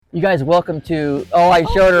You guys, welcome to, I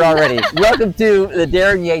showed her already. Welcome to the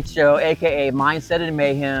Darryn Yates Show, aka Mindset and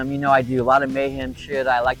Mayhem. You know I do a lot of mayhem shit.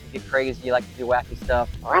 I like to get crazy, I like to do wacky stuff.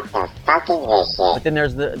 What the fuck is this shit? But then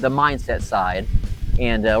there's the mindset side.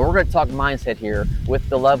 And we're going to talk mindset here with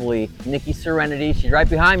the lovely Nikki Serenity. She's right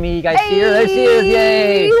behind me. You guys see her? There she is.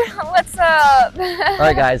 Yay! What's up? All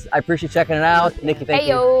right, guys. I appreciate you checking it out. Nikki, thank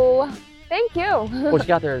you. Ayo. Thank you. What you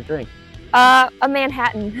got there to drink? A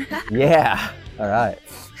Manhattan. Yeah. All right.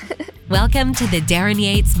 Welcome to the Darryn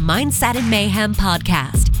Yates Mindset and Mayhem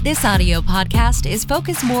podcast. This audio podcast is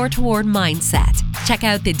focused more toward mindset. Check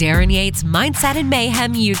out the Darryn Yates Mindset and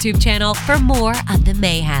Mayhem YouTube channel for more of the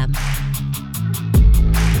mayhem.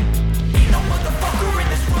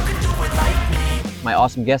 My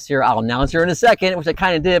awesome guest here, I'll announce her in a second, which I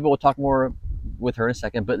kind of did, but we'll talk more with her in a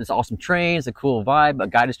second. But this awesome train, it's a cool vibe, a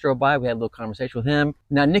guy just drove by. We had a little conversation with him.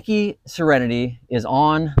 Now, Nikki Serenity is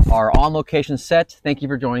on our on-location set. Thank you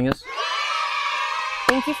for joining us.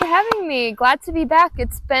 Thank you for having me. Glad to be back.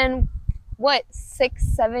 It's been, what,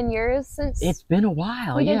 6-7 years since It's been a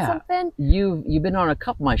while, we did yeah. something? You've been on a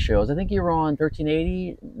couple of my shows. I think you were on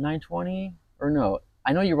 1380, 920, or no.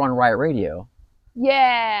 I know you were on Riot Radio.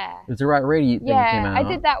 Yeah. It was the Riot Radio thing that came out. I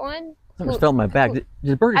did that one. Something fell in my back. Did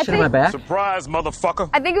a bird shit in my back? Surprise,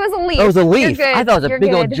 motherfucker. I think it was a leaf. Oh, it was a leaf. You're good. I thought it was a You're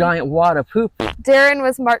big old good. giant wad of poop. Darryn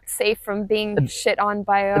was marked safe from being shit on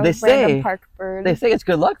by a They say- random park bird. They say it's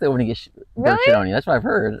good luck though when you get bird Really? shit on you. That's what I've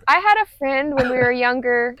heard. I had a friend when we were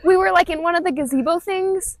younger. We were like in one of the gazebo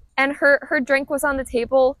things, and her drink was on the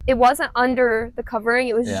table. It wasn't under the covering.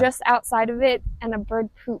 It was just outside of it, and a bird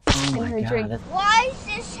pooped in her drink. Why is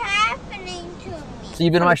this happening to me? So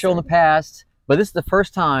you've been on my show in the past, but this is the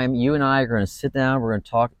first time you and I are going to sit down. We're going to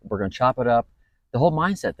talk. We're going to chop it up. The whole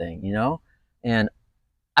mindset thing, you know. And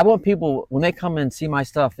I want people, when they come and see my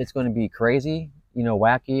stuff, it's going to be crazy, you know,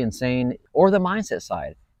 wacky, insane, or the mindset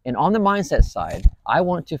side. And on the mindset side, I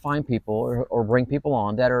want to find people or bring people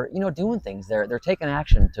on that are, you know, doing things. They're taking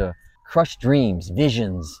action to crush dreams,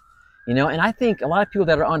 visions, you know. And I think a lot of people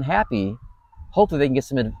that are unhappy, hopefully they can get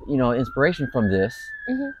some, you know, inspiration from this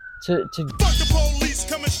to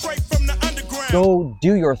go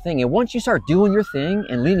do your thing. And once you start doing your thing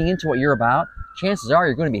and leaning into what you're about, chances are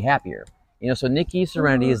you're going to be happier. You know, so Nikki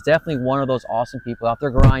Serenity is definitely one of those awesome people out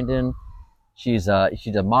there grinding. She's a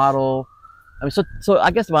model. I mean, so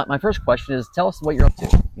I guess my first question is, tell us what you're up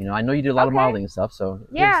to. You know, I know you do a lot of modeling and stuff, so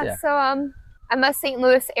So I'm a St.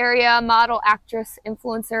 Louis area model, actress,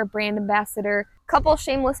 influencer, brand ambassador. Couple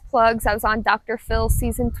shameless plugs. I was on Dr. Phil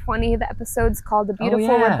season 20. The episode's called The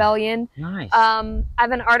Beautiful Rebellion. Nice. I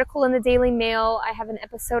have an article in the Daily Mail. I have an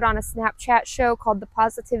episode on a Snapchat show called The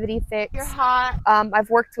Positivity Fix. You're hot. I've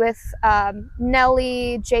worked with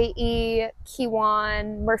Nelly, J.E.,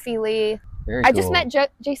 Kiwan, Murphy Lee. Very I cool. just met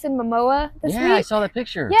Jason Momoa this week. Yeah, I saw that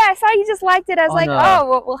picture. Yeah, I saw you just liked it. I was Oh, like, no.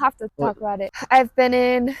 oh, we'll have to talk about it. I've been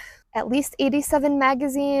in at least 87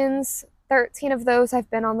 magazines. 13 of those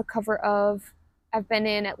I've been on the cover of. I've been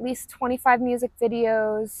in at least 25 music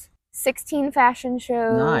videos, 16 fashion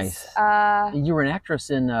shows. Nice. You were an actress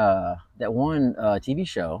in that one TV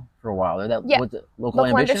show for a while there. That was it Local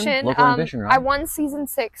Ambition? Local Ambition, right? I won season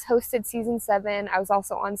 6, hosted season 7. I was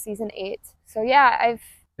also on season 8. So yeah, I've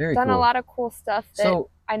done a lot of cool stuff that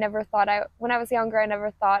I never thought when I was younger, I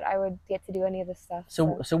never thought I would get to do any of this stuff.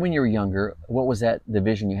 So when you were younger, what was the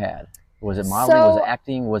vision you had? Was it modeling? Was it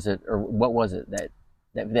acting? Or what was it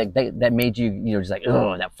that made you, you know, just like,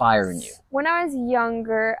 oh, that fire in you? When I was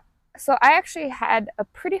younger, so I actually had a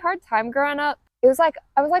pretty hard time growing up. It was like,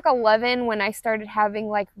 I was like 11 when I started having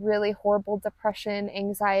like really horrible depression,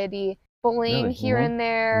 anxiety, bullying here and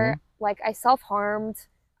there. Like I self-harmed.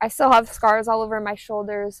 I still have scars all over my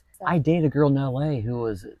shoulders. I dated a girl in LA who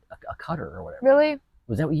was a cutter or whatever. Really?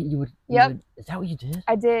 Was that what you would? Yep. Is that what you did?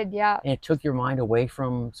 I did, yeah. And it took your mind away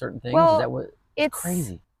from certain things? Well, Is that what? It's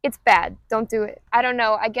crazy. It's bad. Don't do it. I don't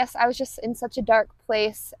know. I guess I was just in such a dark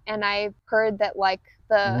place, and I heard that like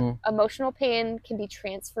the emotional pain can be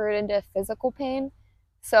transferred into physical pain.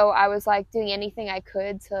 So I was like doing anything I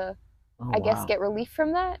could to, I guess, get relief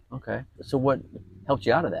from that. Okay. So what helped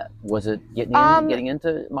you out of that? Was it getting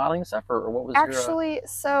into modeling and stuff, or what was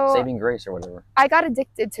your saving grace or whatever? I got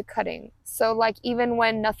addicted to cutting. So like even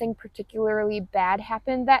when nothing particularly bad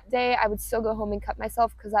happened that day, I would still go home and cut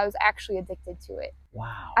myself because I was actually addicted to it.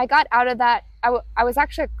 Wow. I got out of that. I was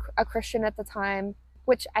actually a Christian at the time,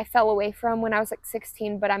 which I fell away from when I was like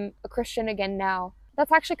 16, but I'm a Christian again now.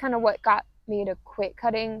 That's actually kind of what got me to quit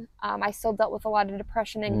cutting. I still dealt with a lot of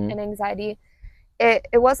depression and anxiety.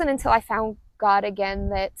 It wasn't until I found God again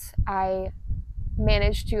that I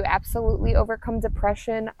managed to absolutely overcome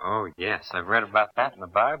depression. Oh, yes. I've read about that in the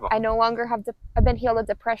Bible. I no longer have, I've been healed of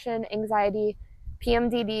depression, anxiety,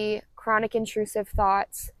 PMDD, chronic intrusive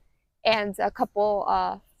thoughts, and a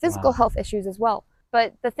couple physical health issues as well.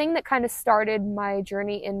 But the thing that kind of started my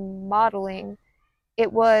journey in modeling,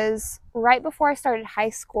 it was right before I started high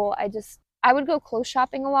school. I would go clothes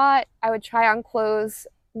shopping a lot. I would try on clothes,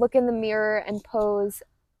 look in the mirror and pose,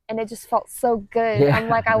 and it just felt so good. Yeah, I'm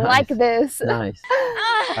like, I nice. like this. Nice.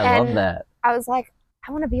 I love that. I was like,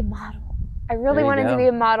 I want to be a model. I really There you wanted go. to be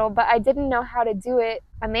a model, but I didn't know how to do it.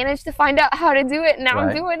 I managed to find out how to do it, and now I'm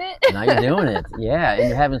Right. doing it. Now you're doing it. Yeah, and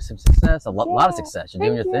you're having some success, a lot of success. You're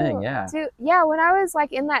doing your Thank thing, you. yeah. Dude, yeah, when I was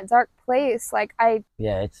like in that dark place, like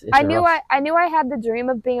Yeah, it's I a knew rough- I knew I had the dream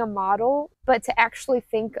of being a model, but to actually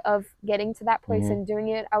think of getting to that place Mhm. and doing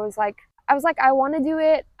it, I was like, I want to do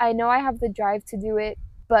it. I know I have the drive to do it,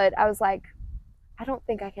 but I was like, I don't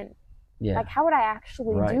think I can. Yeah. Like, how would I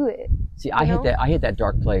actually Right. do it? See, I hit that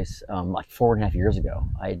dark place like 4.5 years ago.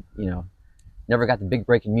 I never got the big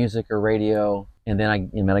break in music or radio, and then I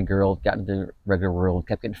met a girl, got into the regular world,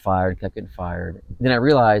 kept getting fired. Then I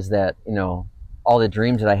realized that all the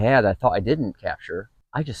dreams that I had, I thought I didn't capture,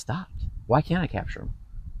 I just stopped. Why can't I capture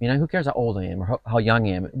them? Who cares how old I am or how young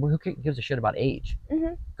I am? Who gives a shit about age?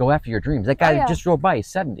 Mm-hmm. Go after your dreams. That guy yeah. just drove by. He's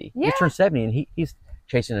 70. Yeah. He turned 70 and he's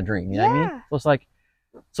chasing a dream. You know what I mean? Yeah. So it's like,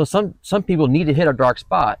 some people need to hit a dark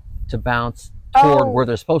spot to bounce toward where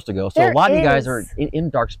they're supposed to go. So a lot of you guys are in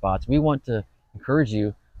dark spots. We want to encourage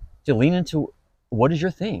you to lean into what is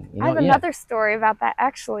your thing. I have another story about that,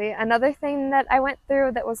 actually. Another thing that I went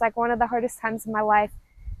through that was like one of the hardest times in my life.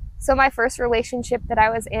 So my first relationship that I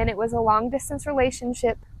was in, it was a long distance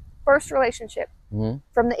relationship. First relationship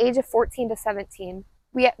from the age of 14 to 17.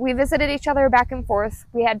 We visited each other back and forth.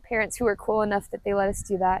 We had parents who were cool enough that they let us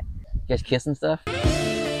do that. You guys kiss and stuff?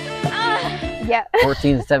 Yeah.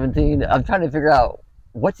 14 to 17. I'm trying to figure out,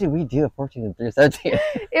 what did we do at 14 and 17?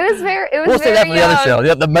 It was very We'll say that for the other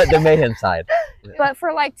show, the Mayhem side. But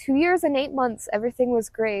for like 2 years and 8 months, everything was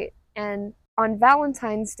great. And on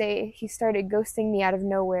Valentine's Day, he started ghosting me out of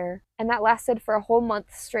nowhere. And that lasted for a whole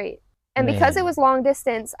month straight. And because it was long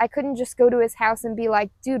distance, I couldn't just go to his house and be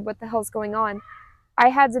like, dude, what the hell's going on? I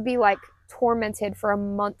had to be like tormented for a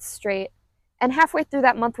month straight. And halfway through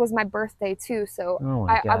that month was my birthday too. So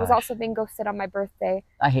I was also being ghosted on my birthday.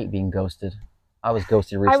 I hate being ghosted. I was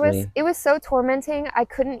ghosted recently. It was so tormenting. I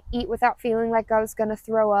couldn't eat without feeling like I was going to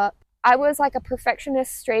throw up. I was like a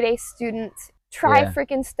perfectionist, straight A student. Try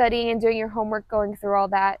freaking studying and doing your homework, going through all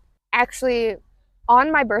that. Actually,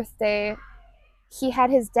 on my birthday, he had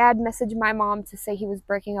his dad message my mom to say he was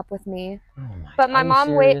breaking up with me. Oh my but my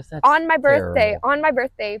mom waited on my birthday.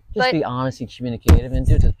 Just be honest and communicative and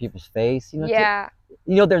do it to people's face.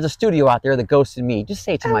 There's a studio out there that ghosted me. Just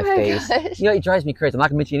say it to my face. Gosh. It drives me crazy. I'm not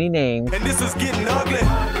gonna mention any names. And this is getting ugly.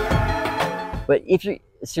 But if you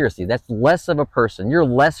seriously, that's less of a person. You're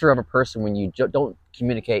lesser of a person when you don't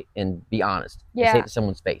communicate and be honest. Yeah. And say it to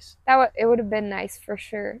someone's face. It would have been nice for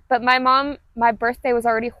sure. But my birthday was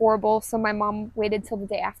already horrible, so my mom waited till the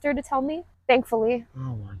day after to tell me, thankfully.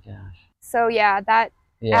 Oh my gosh. So that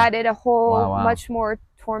added a whole much more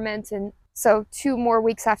torment. And so 2 more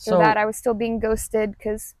weeks after that, I was still being ghosted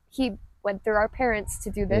because he went through our parents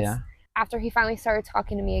to do this. Yeah. After he finally started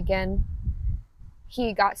talking to me again,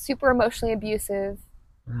 he got super emotionally abusive.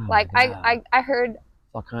 Oh I heard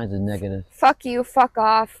all kinds of negative. Fuck you, fuck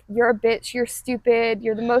off, you're a bitch, you're stupid,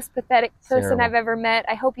 you're the most pathetic person Terrible. I've ever met,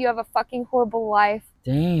 I hope you have a fucking horrible life.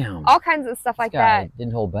 Damn. All kinds of stuff like that.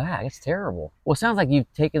 Didn't hold back. It's terrible. Well, it sounds like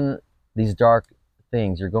you've taken these dark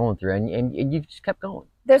things you're going through and you just kept going.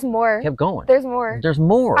 There's more. Kept going. There's more. There's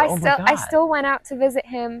more. I still went out to visit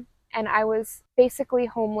him, and I was basically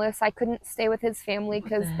homeless. I couldn't stay with his family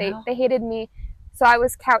because they hated me. So I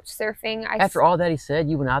was couch surfing. After all that he said,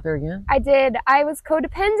 you went out there again? I did. I was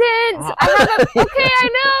codependent. Oh. Okay, I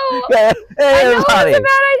know. Hey, I know it was a everybody. bad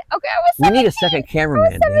idea. Okay, I was 17. We need a second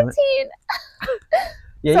cameraman, damn it. 17.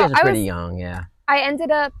 Yeah, So you guys are pretty young, yeah. I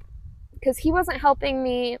ended up, because he wasn't helping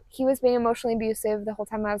me, he was being emotionally abusive the whole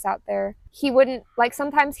time I was out there. He wouldn't,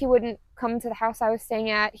 sometimes he wouldn't come to the house I was staying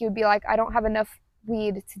at. He would be like, I don't have enough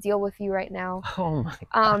weed to deal with you right now. Oh my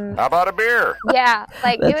God. How about a beer? Yeah,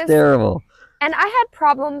 That's it was terrible. And I had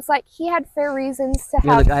problems. He had fair reasons to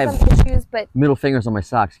Yeah, have look, I some issues, but Middle fingers on my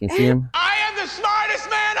socks. Can you see him? I am the smartest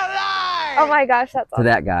man alive! oh my gosh, that's To awesome.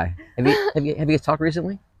 that guy. Have you guys talked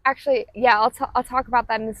recently? Actually, yeah, I'll talk about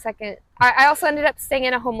that in a second. I also ended up staying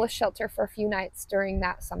in a homeless shelter for a few nights during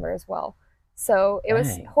that summer as well. So it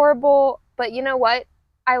was Dang. horrible, but you know what?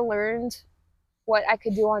 I learned what I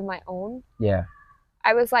could do on my own. Yeah.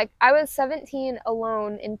 I was 17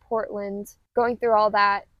 alone in Portland going through all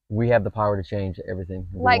that. We have the power to change everything.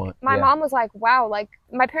 Like, my mom was like, wow, like,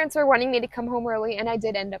 my parents were wanting me to come home early, and I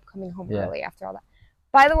did end up coming home early after all that.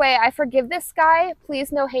 By the way, I forgive this guy.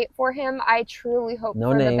 Please, no hate for him. I truly hope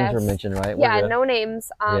no for the names best. were mentioned, right? Yeah, no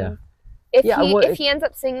names. If he ends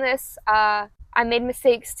up seeing this, I made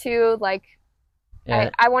mistakes too. Like,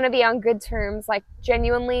 I want to be on good terms. Like,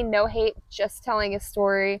 genuinely, no hate, just telling a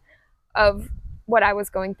story of what I was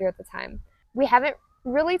going through at the time. We haven't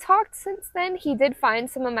really talked since then. He did find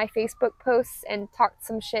some of my Facebook posts and talked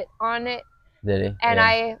some shit on it. Did he? And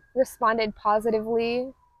I responded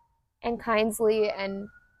positively and kindly, and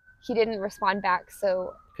he didn't respond back.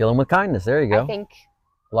 So kill him with kindness. There you go. I think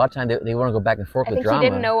a lot of times they want to go back and forth with drama. He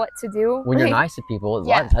didn't know what to do. When you're nice to people, a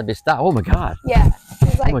lot of times they stop. Oh my God. Yeah.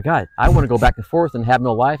 Like, oh my God. I want to go back and forth and have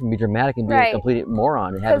no life and be dramatic and be a complete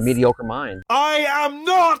moron and have a mediocre mind. I am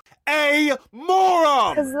not a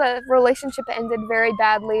moron! Because the relationship ended very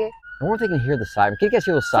badly. I wonder if they can hear the siren. Can you guys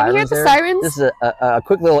hear those sirens? Can you hear the there? sirens? This is a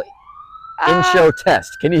quick little in-show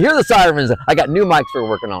test. Can you hear the sirens? I got new mics we're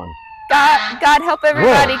working on. God help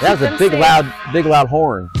everybody. Whoa, that was a big loud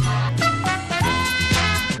horn.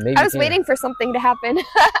 Maybe I was waiting for something to happen.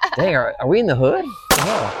 Dang, are we in the hood?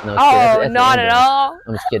 Oh, no, that's not at all.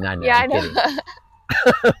 I'm just kidding. I know. Yeah, I'm I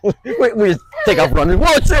know. kidding. we just take off running.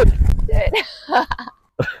 What's it?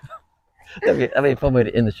 That'd be a fun way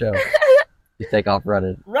to end the show. Just take off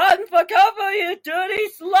running. Run for cover, you dirty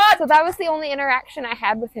slut! So that was the only interaction I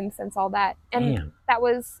had with him since all that. And that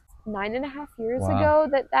was 9.5 years ago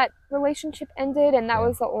that relationship ended, and that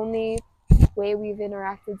was the only way we've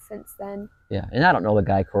interacted since then. Yeah, and I don't know the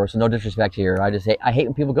guy, of course. No disrespect here. I hate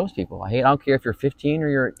when people ghost people. I don't care if you're 15 or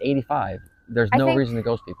you're 85. There's no reason to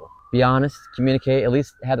ghost people. Be honest, communicate, at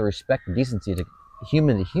least have the respect and decency to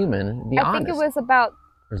human, be honest. I think it was about...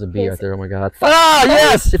 There's a bee right there, oh my God. Ah,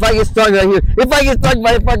 yes! If I get stung right here. If I get stung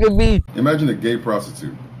by a fucking bee. Imagine a gay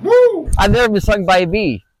prostitute. Woo! I've never been stung by a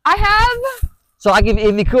bee. I have. So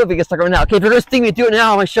it'd be cool if you get stuck right now. Okay, if you're gonna sting me, do it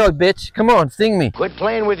now on my show, bitch. Come on, sting me. Quit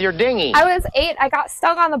playing with your dinghy. I was 8. I got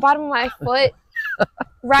stung on the bottom of my foot.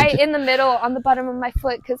 Right in the middle on the bottom of my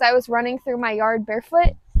foot because I was running through my yard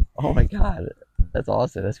barefoot. Oh my God. That's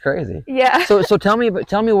awesome. That's crazy. Yeah. So tell me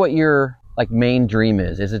what your main dream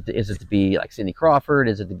is. Is it to be like Cindy Crawford?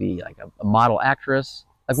 Is it to be like a model actress?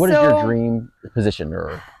 Like what is your dream position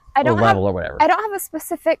or level or whatever? I don't have a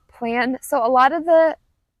specific plan. So a lot of the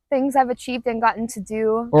things I've achieved and gotten to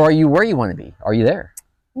do. Or are you where you want to be? Are you there?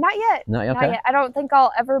 Not yet. Not yet. I don't think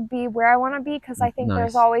I'll ever be where I want to be because I think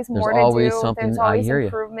there's always more to do. Something, there's always I hear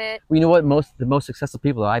improvement. Well, you know what? The most successful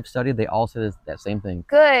people that I've studied, they all say that same thing.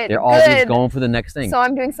 Good. They're always going for the next thing. So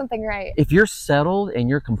I'm doing something right. If you're settled and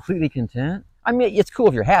you're completely content, I mean, it's cool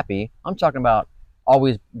if you're happy. I'm talking about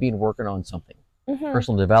always working on something,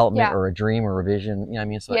 personal development or a dream or a vision. You know what I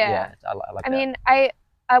mean? So I like that. I mean,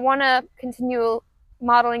 I want to continue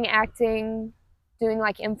modeling, acting, doing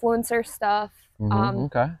like influencer stuff.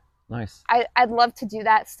 Okay, nice. I'd love to do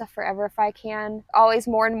that stuff forever if I can. Always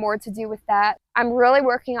more and more to do with that. I'm really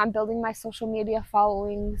working on building my social media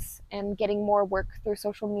followings and getting more work through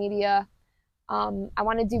social media. I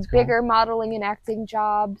want to do bigger modeling and acting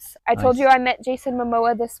jobs. I told you I met Jason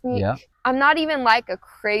Momoa this week. Yeah. I'm not even like a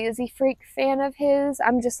crazy freak fan of his.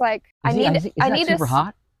 I'm just like is he super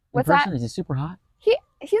hot? What's that? Is he super hot?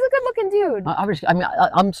 He's a good-looking dude.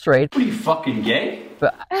 I'm straight. What are you, fucking gay?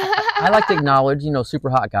 But I like to acknowledge,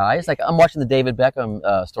 super hot guys. Like I'm watching the David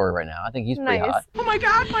Beckham story right now. I think he's pretty hot. Oh my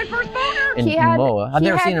God, my first boner! And Momoa. I've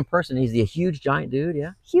never seen him in person. He's a huge giant dude.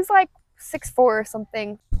 Yeah. He's like 6'4" or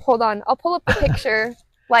something. Hold on, I'll pull up the picture.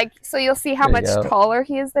 So you'll see how much taller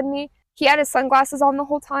he is than me. He had his sunglasses on the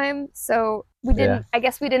whole time, so we didn't. Yeah. I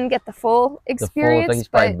guess we didn't get the full experience. He's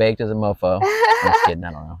probably baked as a mofo. I'm just kidding.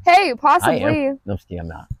 I don't know. Hey, possibly. I am. No, I'm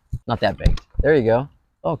not. Not that baked. There you go.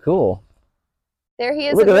 Oh, cool. There he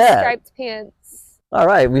is in his striped pants. All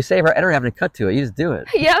right, we save our editor having to cut to it. You just do it.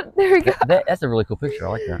 Yep, there we go. That's a really cool picture.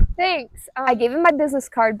 I like that. Thanks. I gave him my business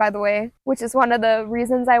card, by the way, which is one of the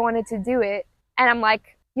reasons I wanted to do it. And I'm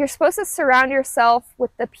like, you're supposed to surround yourself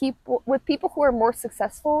with people who are more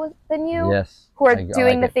successful than you. Yes. Who are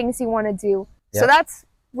doing the things you want to do. Yep. So that's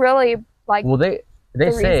really like. Well, they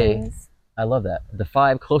say. Reasons. I love that. The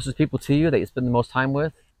 5 closest people to you that you spend the most time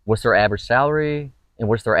with. What's their average salary, and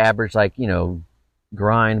what's their average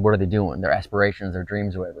grind? What are they doing? Their aspirations, their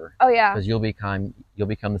dreams, whatever. Oh yeah. Because you'll become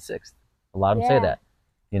the 6th. A lot of them say that.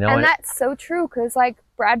 And that's so true because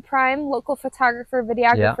Brad Prime, local photographer,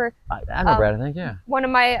 videographer. Yeah. I know Brad. I think one of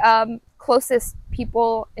my closest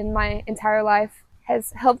people in my entire life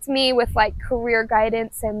has helped me with like career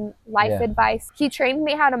guidance and life advice. He trained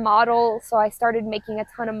me how to model, so I started making a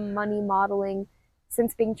ton of money modeling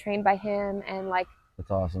since being trained by him. And like,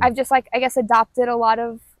 That's awesome. I've just like, I guess, adopted a lot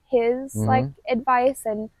of his like advice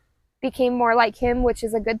and became more like him, which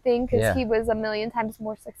is a good thing because he was a million times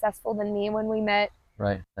more successful than me when we met.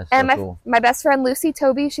 Right. That's and so cool. My best friend Lucy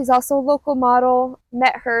Toby, she's also a local model.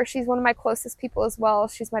 Met her. She's one of my closest people as well.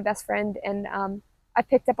 She's my best friend, and I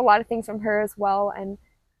picked up a lot of things from her as well. And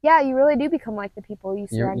yeah, you really do become like the people you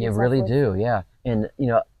surround yourself with. You really do, yeah. And you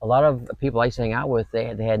know, a lot of people I used to hang out with, they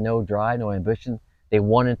had no drive, no ambition. They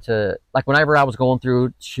wanted to, like whenever I was going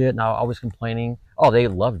through shit and I was complaining, oh, they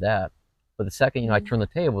loved that. But the second, you know, I turned the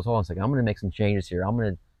tables, I was like, I'm going to make some changes here. I'm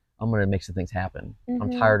going to make some things happen. I'm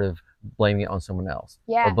tired of blaming it on someone else.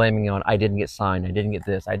 Yeah. Or blaming it on, I didn't get signed, I didn't get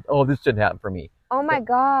this. This didn't happen for me. Oh my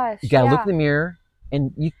gosh. You got to look in the mirror,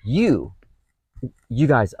 and you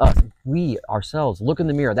guys, us, we ourselves, look in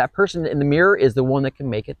the mirror. That person in the mirror is the one that can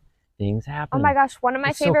make things happen. Oh my gosh, one of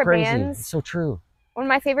my favorite bands. It's so true. One of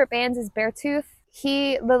my favorite bands is Beartooth.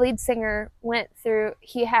 The lead singer,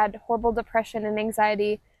 he had horrible depression and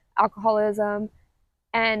anxiety, alcoholism,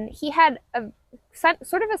 and he had a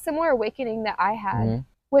sort of a similar awakening that I had,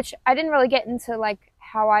 which I didn't really get into like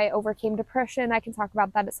how I overcame depression. I can talk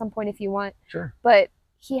about that at some point if you want. Sure. But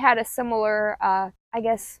he had a similar, I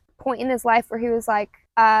guess, point in his life where he was like,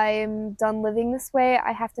 I'm done living this way.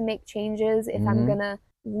 I have to make changes if I'm gonna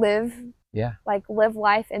live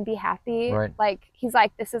life and be happy. Right. Like, he's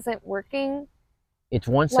like, this isn't working. It's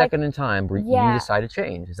one second in time where you decide to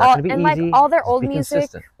change. It's not going to be easy. And like all their old music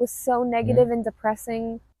consistent. Was so negative and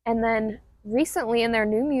depressing. And then recently in their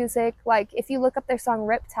new music, like if you look up their song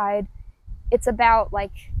Riptide, it's about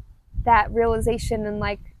like that realization and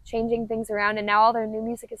like changing things around. And now all their new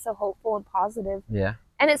music is so hopeful and positive. Yeah.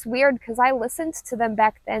 And it's weird because I listened to them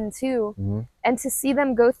back then too. And to see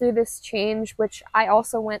them go through this change, which I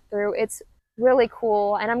also went through, it's really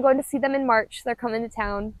cool. And I'm going to see them in March. They're coming to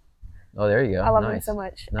town. Oh, there you go. I love them so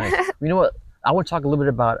much. Nice. You know what? I want to talk a little bit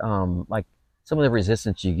about like some of the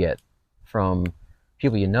resistance you get from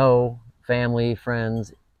people you know, family,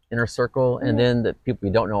 friends, inner circle, and then the people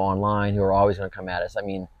you don't know online who are always going to come at us. I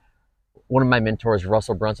mean, one of my mentors,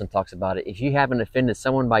 Russell Brunson, talks about it. If you haven't offended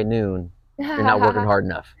someone by noon, you're not working hard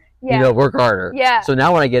enough. Yeah. You know, work harder. Yeah. So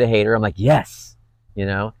now when I get a hater, I'm like, yes, you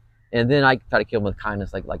know, and then I try to kill them with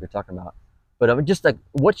kindness, like you're talking about. But I'm just like,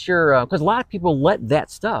 what's your, because a lot of people let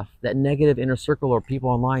that stuff, that negative inner circle or people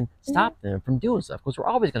online, stop them from doing stuff, because we're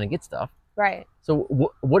always going to get stuff. Right. So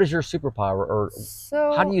what is your superpower, or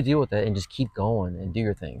how do you deal with it and just keep going and do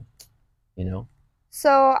your thing, you know?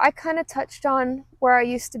 So I kind of touched on where I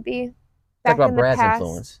used to be back Talk about in the Brad's past.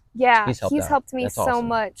 Influence. Yeah, he's helped me That's so awesome.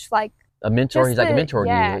 much. Like a mentor, he's like a mentor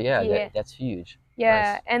yeah, to you. Yeah. That's huge.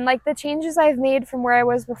 Yeah, Nice. and like the changes I've made from where I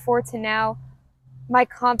was before to now, my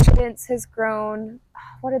confidence has grown.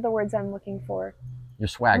 What are the words I'm looking for? Your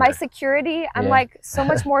swagger. My security. I'm like so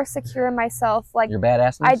much more secure in myself. Like your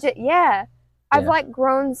badassness. I've like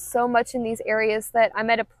grown so much in these areas that I'm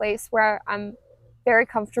at a place where I'm very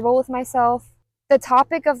comfortable with myself. The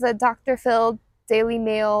topic of the Dr. Phil, Daily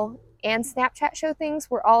Mail, and Snapchat show things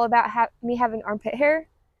were all about me having armpit hair.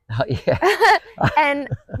 Oh, yeah. And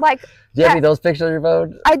like, do you have any of those pictures on your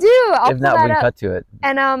phone? I do. I'll if not, we can cut to it.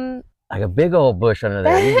 And like a big old bush under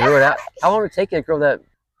there. You grew it out. How long did it take you to grow that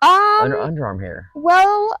underarm hair?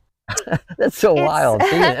 Well, that's so wild.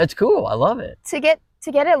 It's cool. I love it. To get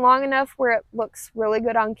it long enough where it looks really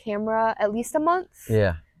good on camera, at least a month.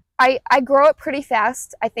 Yeah. I grow it pretty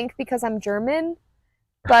fast, I think because I'm German.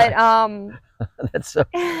 But that's so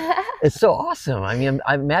it's so awesome. I mean,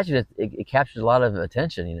 I imagine it captures a lot of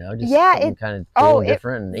attention, you know, just it kind of cool and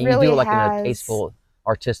different. And really you do it like has. in a tasteful,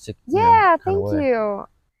 artistic thank way. you.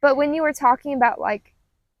 But when you were talking about like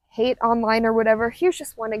hate online or whatever, here's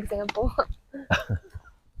just one example.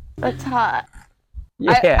 That's hot.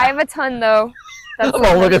 Yeah. I have a ton though. That's I'm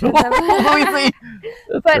all looking.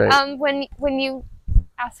 But great. when you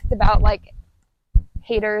asked about like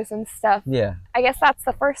haters and stuff, I guess that's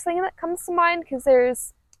the first thing that comes to mind, because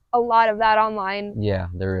there's a lot of that online. Yeah,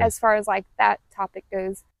 there is. As far as like that topic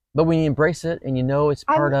goes. But when you embrace it and you know it's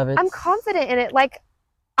part of it, I'm confident in it. Like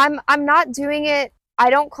I'm not doing it. I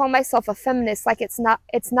don't call myself a feminist. Like it's not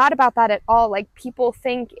about that at all. Like people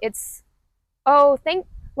think it's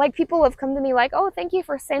like people have come to me like, oh, thank you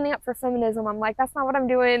for standing up for feminism. I'm like, that's not what I'm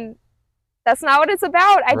doing. That's not what it's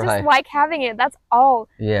about. I just like having it. That's all.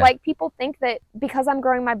 Yeah. Like people think that because I'm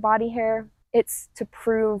growing my body hair, it's to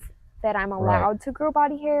prove that I'm allowed to grow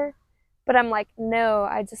body hair. But I'm like, no,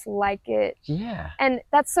 I just like it. Yeah. And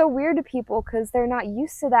that's so weird to people because they're not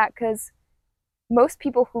used to that, because most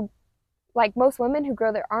people who like most women who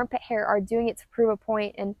grow their armpit hair are doing it to prove a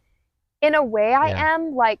point, and in a way I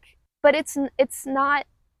am, like, but it's not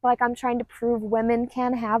like I'm trying to prove women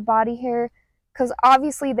can have body hair, because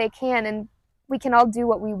obviously they can, and we can all do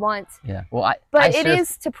what we want. Yeah. Well, but it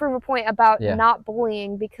is to prove a point about not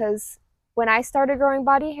bullying, because when I started growing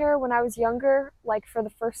body hair when I was younger, like for the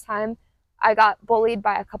first time, I got bullied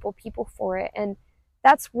by a couple people for it. And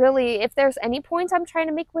that's really, if there's any point I'm trying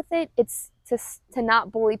to make with it, it's to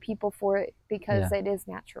not bully people for it, because it is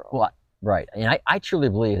natural. Well, right. And I truly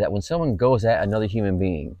believe that when someone goes at another human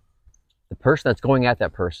being, the person that's going at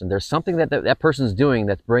that person, there's something that that person's doing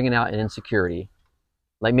that's bringing out an insecurity.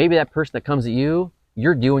 Like maybe that person that comes at you,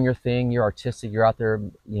 you're doing your thing, you're artistic, you're out there,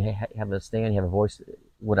 you have a stand, you have a voice,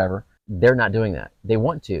 whatever. They're not doing that. They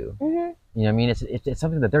want to. Mm-hmm. You know what I mean? It's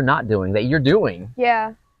something that they're not doing, that you're doing.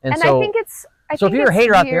 Yeah. And so, I think so if you're a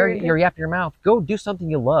hater out there, you're yapping your mouth, go do something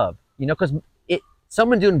you love. You know, because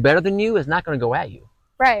someone doing better than you is not going to go at you.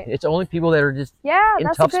 Right. It's only people that are just in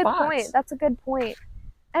that's tough a good spots. point. That's a good point.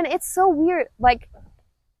 And it's so weird. Like,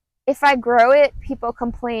 if I grow it, people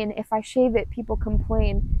complain. If I shave it, people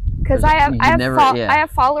complain. Because I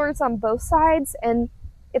have followers on both sides, and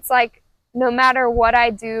it's like no matter what I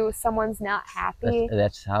do, someone's not happy.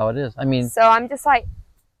 That's how it is. I mean, so I'm just like,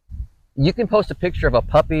 you can post a picture of a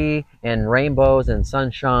puppy and rainbows and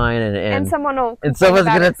sunshine, and someone's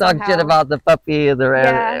gonna talk shit about the puppy or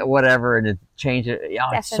the whatever, and change it. Yeah,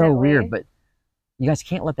 it's so weird, but you guys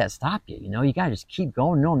can't let that stop you. You know, you gotta just keep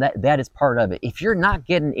going. Knowing that is part of it. If you're not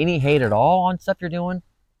getting any hate at all on stuff you're doing,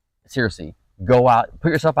 seriously, go out,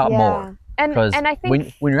 put yourself out more. And I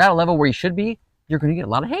think when you're at a level where you should be, you're going to get a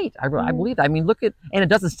lot of hate. I believe that. I mean, look at, and it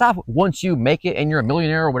doesn't stop once you make it and you're a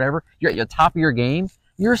millionaire or whatever. You're at the top of your game.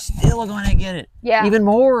 You're still going to get it. Yeah. Even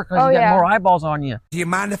more, because you got more eyeballs on you. Do you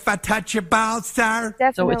mind if I touch your balls, sir?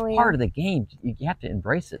 Definitely. So it's part of the game. You have to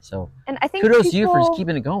embrace it. So and I think kudos to you for just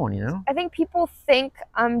keeping it going, you know? I think people think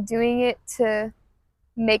I'm doing it to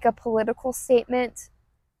make a political statement.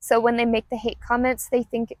 So when they make the hate comments, they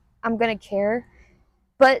think I'm going to care.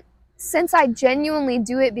 But since I genuinely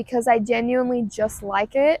do it because I genuinely just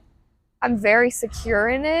like it, I'm very secure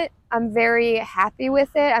in it. I'm very happy with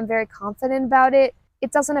it. I'm very confident about it.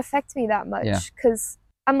 It doesn't affect me that much because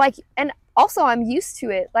I'm like, and also I'm used to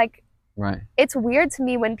it. Like, it's weird to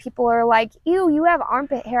me when people are like, ew, you have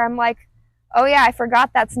armpit hair. I'm like, oh yeah, I forgot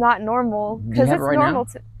that's not normal, because it's normal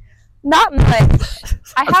to not much.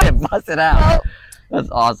 I have to bust it out. Well,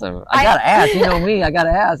 that's awesome. I gotta ask. You know me. I gotta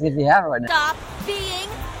ask if you have it right now. Stop being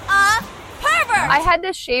a pervert. I had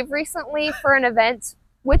to shave recently for an event,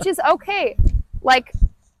 which is okay. Like,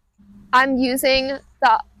 I'm using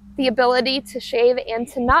the ability to shave and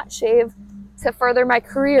to not shave to further my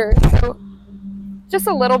career. So just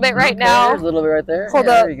a little bit right now. There's a little bit right there. Hold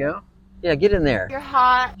up. There you go. Yeah, get in there. You're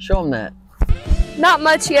hot. Show them that. Not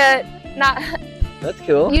much yet. Not. That's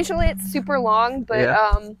cool. Usually it's super long, but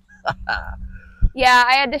yeah,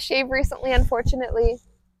 I had to shave recently, unfortunately.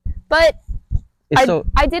 But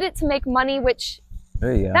I did it to make money, which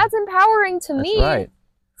there you go. That's empowering to me. Right.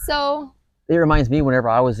 So it reminds me whenever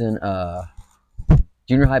I was in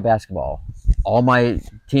junior high basketball, all my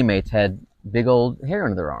teammates had big old hair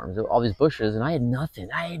under their arms, all these bushes, and I had nothing.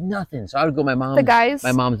 So I would go to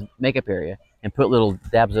my mom's makeup area and put little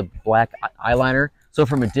dabs of black eyeliner. So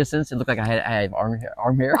from a distance, it looked like I had arm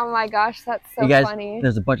hair. Oh my gosh, that's so funny.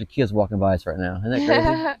 There's a bunch of kids walking by us right now. Isn't that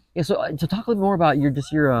crazy? Yeah. So to talk a little more about your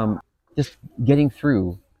just getting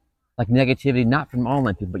through like negativity, not from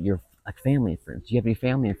online people, but your like family and friends. Do you have any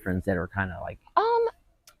family and friends that are kind of like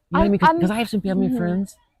you know what I mean? Because I have some family and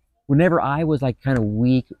friends. Whenever I was like kind of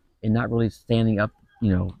weak and not really standing up,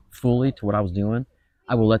 you know, fully to what I was doing,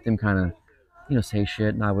 I will let them kind of, you know, say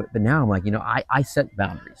shit. And but now I'm like, you know, I set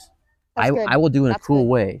boundaries. I will do in a cool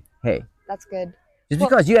way. Hey, that's good. Just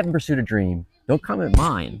because you haven't pursued a dream, don't come at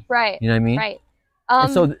mine. Right. You know what I mean? Right.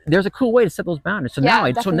 And so there's a cool way to set those boundaries.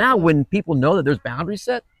 So now when people know that there's boundaries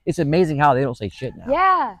set, it's amazing how they don't say shit now.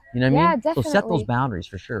 Yeah. You know what I mean? Definitely. So set those boundaries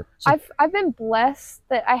for sure. So, I've been blessed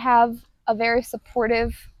that I have a very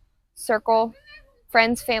supportive circle,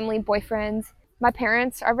 friends, family, boyfriends. My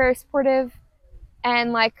parents are very supportive,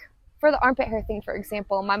 and like for the armpit hair thing, for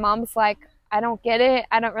example, my mom's like, I don't get it,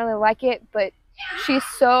 I don't really like it, but she's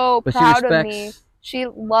so proud of me. She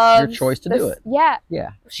loves your choice to do it. Yeah.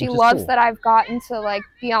 Yeah. She loves that I've gotten to like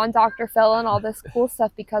be on Dr. Phil and all this cool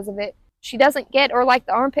stuff because of it. She doesn't get or like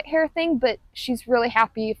the armpit hair thing, but she's really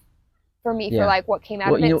happy for me for like what came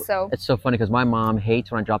out of it. You know, so it's so funny because my mom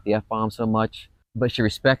hates when I drop the F-bomb so much, but she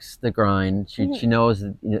respects the grind. She knows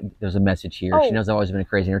that, you know, there's a message here. She knows I've always been a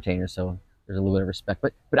crazy entertainer, so there's a little bit of respect.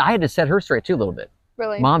 But I had to set her straight too a little bit.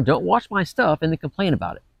 Really? Mom, don't watch my stuff and then complain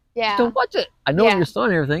about it. Yeah. Just don't watch it. I know your son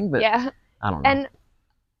and everything, but yeah. I don't know. And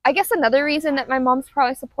I guess another reason that my mom's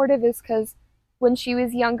probably supportive is because when she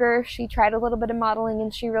was younger, she tried a little bit of modeling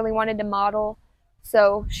and she really wanted to model.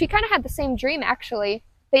 So she kind of had the same dream, actually.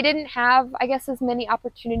 They didn't have, I guess, as many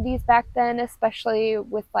opportunities back then, especially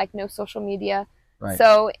with like no social media. Right.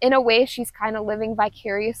 So in a way, she's kind of living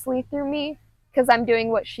vicariously through me because I'm doing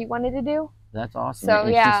what she wanted to do. That's awesome. So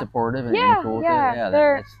and she's supportive and cool with it. Yeah,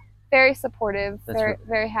 they're very supportive. They're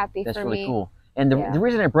very happy that's for really me. cool. And the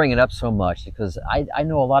reason I bring it up so much is because I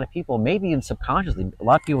know a lot of people, maybe even subconsciously, a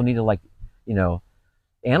lot of people need to, like, you know,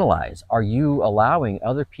 analyze. Are you allowing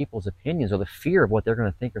other people's opinions or the fear of what they're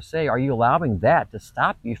going to think or say? Are you allowing that to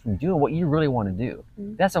stop you from doing what you really want to do?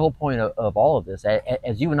 Mm-hmm. That's the whole point of all of this.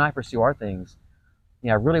 As you and I pursue our things, you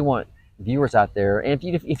know, I really want viewers out there. And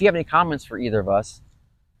if you have any comments for either of us,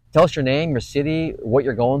 tell us your name, your city, what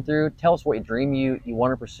you're going through. Tell us what dream you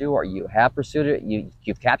want to pursue, or you have pursued it.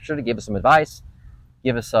 You've captured it. Give us some advice.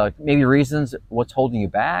 Give us maybe reasons what's holding you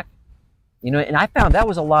back. You know, and I found that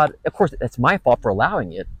was a lot. Of course, it's my fault for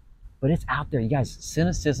allowing it, but it's out there. You guys,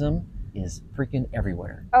 cynicism is freaking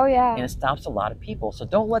everywhere. Oh, yeah. And it stops a lot of people. So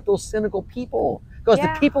don't let those cynical people, because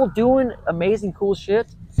the people doing amazing, cool shit,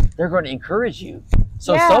 they're going to encourage you.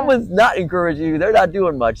 So if someone's not encouraging you, they're not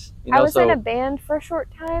doing much. You know, I was in a band for a short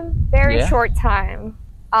time, very short time.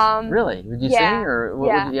 Really? Would you sing or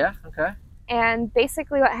what would you, yeah? Okay. And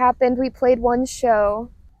basically what happened, we played one show.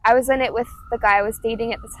 I was in it with the guy I was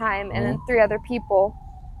dating at the time and then 3 other people.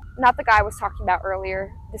 Not the guy I was talking about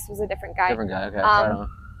earlier. This was a different guy. Different guy, okay. Right on.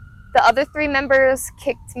 The other 3 members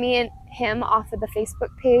kicked me and him off of the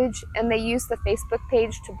Facebook page, and they used the Facebook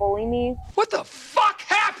page to bully me. What the fuck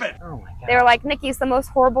happened? Oh my God. They were like, Nikki's the most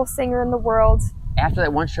horrible singer in the world. After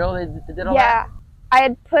that one show, they did all that? Yeah. I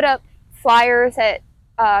had put up flyers at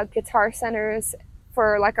guitar centers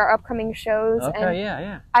for like our upcoming shows. Okay, and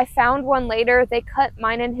yeah. I found one later. They cut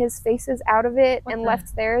mine and his faces out of it and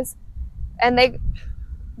left theirs. And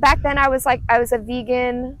back then I was a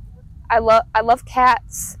vegan. I love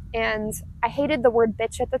cats, and I hated the word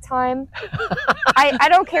bitch at the time. I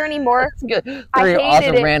don't care anymore. That's good.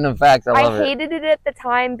 Awesome random facts. I hated it at the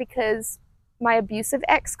time because my abusive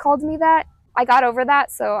ex called me that. I got over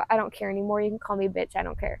that, so I don't care anymore. You can call me bitch. I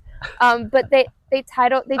don't care. But they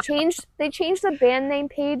changed the band name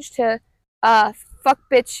page to fuck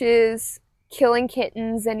bitches, killing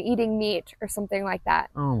kittens, and eating meat or something like that.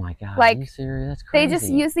 Oh my God. Like, are you serious? That's crazy. They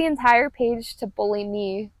just used the entire page to bully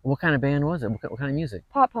me. What kind of band was it? What kind of music?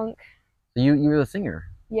 Pop punk. So you were the singer?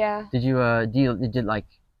 Yeah. Did you like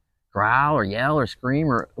growl or yell or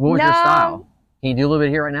scream, or what was your style? Can you do a little bit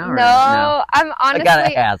here right now? Or no, I'm honestly, I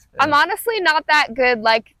gotta ask. I'm honestly not that good.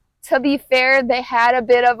 Like, to be fair, they had a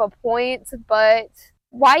bit of a point, but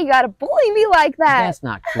why you gotta bully me like that? That's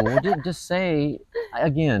not cool. Just say,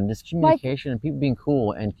 again, just communication and people being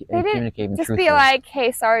cool and communicating just truthfully. Be like,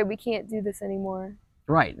 hey, sorry, we can't do this anymore.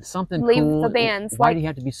 Right, something Leave cool. the bands. Why do you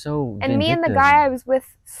have to be so And me and the guy I was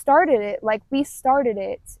with started it. Like, we started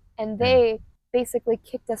it, and they basically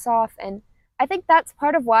kicked us off. And I think that's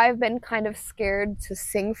part of why I've been kind of scared to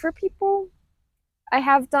sing for people. I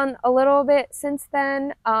have done a little bit since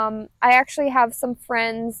then. I actually have some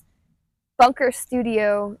friends, Bunker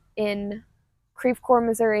Studio in Creve Coeur,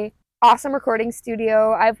 Missouri. Awesome recording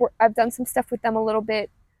studio. I've done some stuff with them a little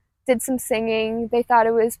bit. Did some singing. They thought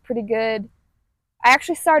it was pretty good. I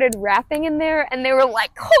actually started rapping in there, and they were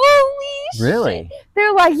like, holy shit. Really?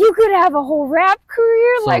 They're like, you could have a whole rap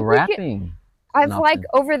career. So like rapping. I've like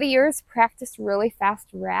over the years practiced really fast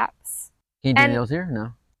raps. Can you do those here?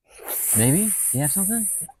 No. Maybe? You have something?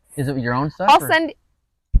 Is it your own stuff? I'll send.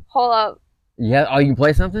 Hold up. Yeah. Oh, you can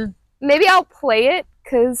play something? Maybe I'll play it,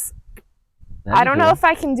 because I don't know if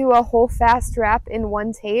I can do a whole fast rap in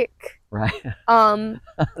one take. Right.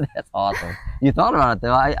 That's awesome. You thought about it,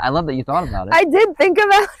 though. I love that you thought about it. I did think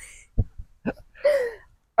about it.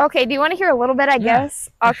 Okay, do you want to hear a little bit, I guess?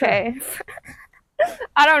 Okay. Sure.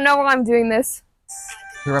 I don't know why I'm doing this.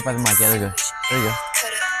 You're right by the mic. Yeah, there you go. There you go.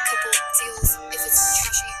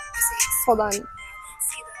 Hold on.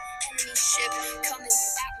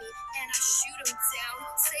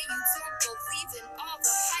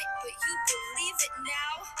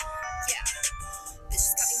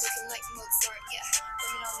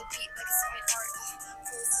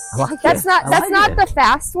 I like that's not the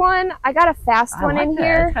fast one. I got a fast one in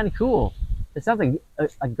here. That's kind of cool. It sounds like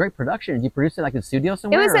a great production. Did you produce it like in a studio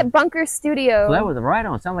somewhere? It was at Bunker Studio. So that was right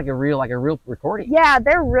on. It sounded like a real recording. Yeah,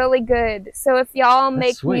 they're really good. So if y'all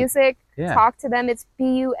make music, talk to them. It's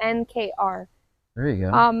BUNKR. There you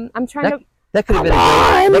go. I'm trying to. That could have been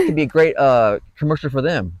that could be a great commercial for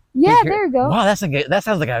them. Yeah, there you go. Wow, that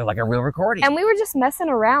sounds like a real recording. And we were just messing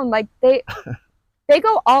around. Like they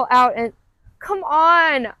go all out and come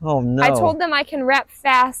on. Oh no. I told them I can rap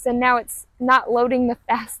fast and now it's not loading the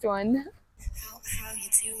fast one.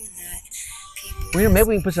 Well, maybe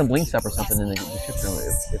we can put some links up or something in the description,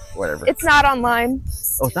 if whatever. It's not online.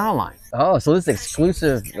 Oh, it's not online. Oh, so this is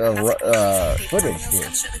exclusive footage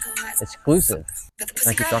here. Exclusive.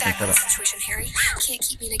 Thank you, talking shut up.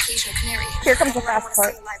 Here comes the fast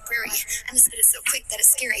part. And the spit is so quick that it's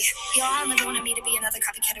scary. Y'all never wanted me to be another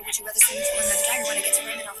copycat, or would you rather see me pull another dagger when I get to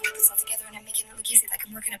ramming all the people's all together and I'm making it look easy like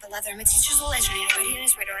I'm working up a leather. My teacher's a legend, anybody in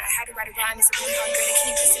his radar. I had to write a rhyme, it's a really hard grader. Can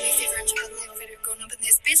you please do me a favor and jump on the elevator, going up in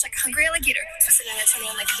this bitch like a hungry alligator? Twisted in a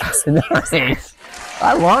tunnel like a Nice.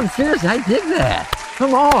 I love, seriously, I dig that.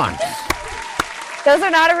 Come on. Those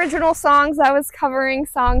are not original songs. I was covering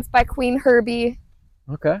songs by Queen Herbie.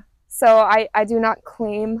 Okay. So I do not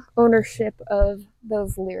claim ownership of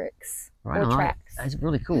those lyrics Right or on. tracks. That's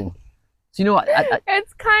really cool. So you know what?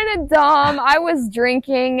 It's kind of dumb. I was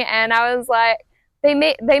drinking and I was like, they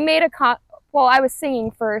made well, I was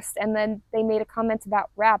singing first and then they made a comment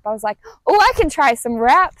about rap. I was like, oh, I can try some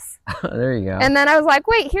raps. There you go. And then I was like,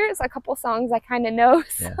 wait, here's a couple songs I kind of know.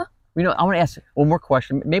 So. Yeah. You know, I want to ask one more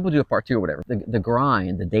question. Maybe we'll do a part 2 or whatever. The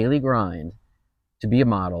grind, the daily grind to be a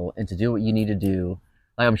model and to do what you need to do.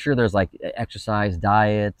 Like, I'm sure there's like exercise,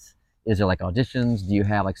 diets. Is there like auditions? Do you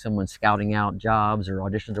have like someone scouting out jobs or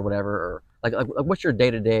auditions or whatever? Or like what's your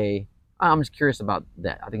day-to-day? I'm just curious about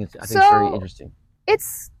that. I think it's very interesting.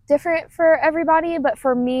 It's different for everybody, but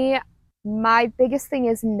for me, my biggest thing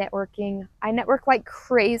is networking. I network like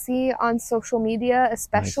crazy on social media,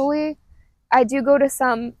 especially. Nice. I do go to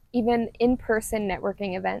some even in-person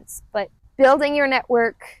networking events, but building your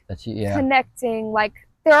network, connecting, like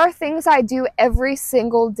there are things I do every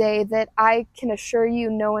single day that I can assure you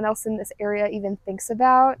no one else in this area even thinks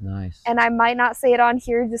about. Nice. And I might not say it on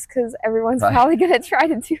here just because everyone's probably going to try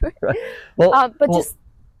to do it. Right. Well, just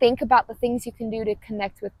think about the things you can do to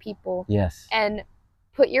connect with people. Yes. And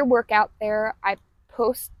put your work out there. I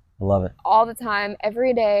post I love it. all the time,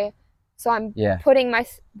 every day. So I'm putting my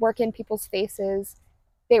work in people's faces.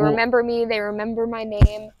 They remember me. They remember my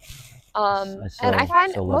name. And I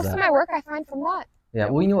find most of my work I find from that. Yeah,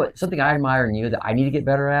 well, you know what? Something I admire in you that I need to get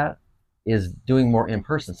better at is doing more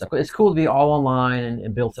in-person stuff. It's cool to be all online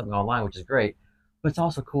and build something online, which is great. But it's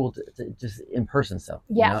also cool to just in-person stuff,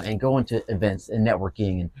 you know, and go into events and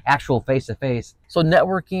networking and actual face-to-face. So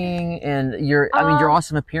networking and your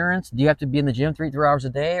awesome appearance. Do you have to be in the gym 3 hours a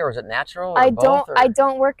day, or is it natural? Or I both, don't. I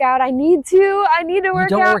don't work out. I need to. I need to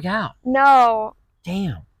work out. You don't work out? No.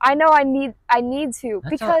 Damn. I know. I need to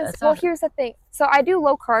because here's the thing. So I do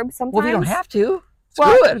low carb sometimes. Well, you don't have to.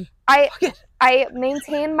 Screw it. I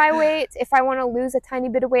maintain my weight. If I want to lose a tiny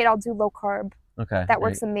bit of weight, I'll do low carb. Okay. That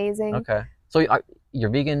works amazing. Okay. So you're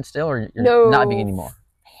vegan still, or you're not vegan anymore?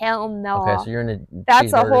 Hell no. Okay, so you're in a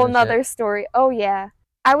That's a whole nother story. Oh yeah.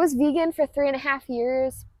 I was vegan for 3.5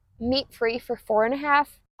 years, meat free for 4.5.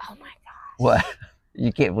 Oh my gosh. What?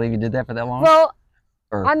 You can't believe you did that for that long? Well,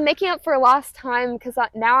 I'm making up for lost time because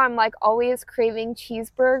now I'm like always craving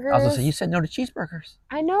cheeseburgers. I was gonna say, you said no to cheeseburgers.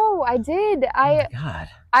 I know, I did. Oh my God.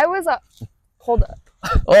 I was hold up.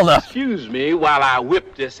 Hold up. Excuse me while I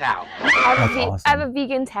whip this out. I have a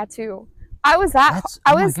vegan tattoo. I was that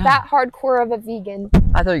hardcore of a vegan.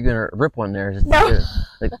 I thought you were gonna rip one there. No.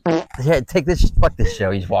 Take this. Fuck this show.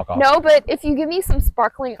 You just walk off. No, but if you give me some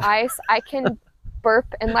sparkling ice, I can burp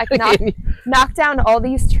and like knock down all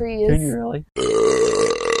these trees. Can you really?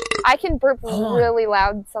 I can burp really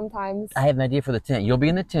loud sometimes. I have an idea for the tent. You'll be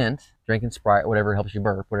in the tent drinking Sprite, whatever helps you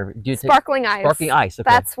burp, whatever. Sparkling ice. Sparkling ice. Okay.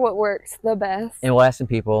 That's what works the best. And we'll ask some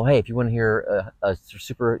people, hey, if you want to hear a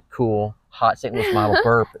super cool hot St. Louis model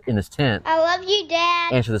burp in this tent, I love you,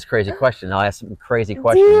 Dad. answer this crazy question. I'll ask some crazy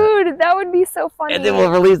questions. Dude, that would be so funny. And then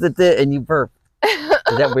we'll release the tent and you burp.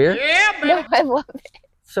 Is that weird? Yeah, man. No, I love it.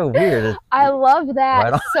 So weird. I love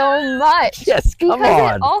that so much. Yes, come because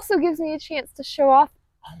on. It also gives me a chance to show off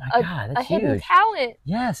a hidden talent.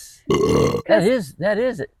 Yes. that is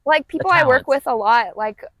it. Like people I work with a lot,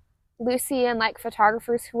 like Lucy and like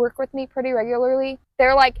photographers who work with me pretty regularly,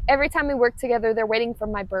 they're like every time we work together they're waiting for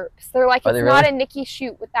my burps. They're like, it's not a Nikki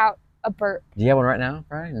shoot without a burp. Do you have one right now,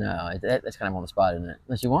 Brian? No, that's kind of on the spot, isn't it?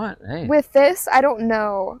 Unless you want. Hey. With this, I don't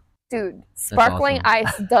know. Dude, sparkling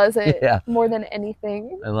ice does it more than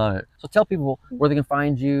anything. I love it. So tell people where they can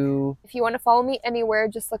find you. If you want to follow me anywhere,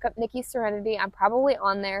 just look up Nikki Serenity. I'm probably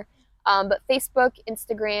on there. But Facebook,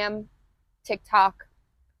 Instagram, TikTok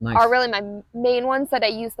are really my main ones that I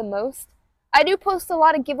use the most. I do post a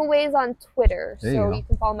lot of giveaways on Twitter, There you so go. you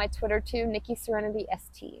can follow my Twitter too, Nikki Serenity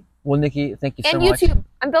ST. Well, Nikki, thank you so And much. YouTube.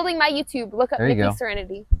 I'm building my YouTube. Look up There you Nikki go.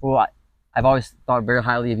 Serenity. Well, I've always thought very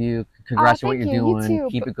highly of you. Congrats on what thank you're you. You doing. too.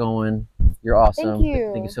 Keep it going. You're awesome. Thank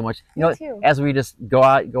you. Thank you so much. You know, too. as we just go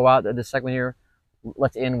out this segment here,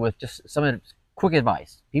 let's end with just some quick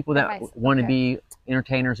advice. People that want to be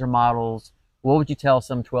entertainers or models, what would you tell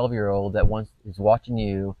some 12-year-old that is watching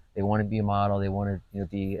you? They want to be a model. They want to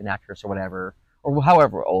be an actress or whatever, or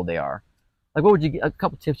however old they are. Like, what would you? A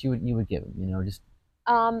couple tips you would give them? Just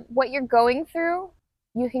what you're going through,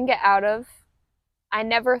 you can get out of. I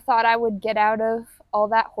never thought I would get out of all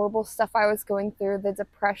that horrible stuff I was going through, the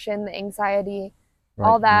depression, the anxiety,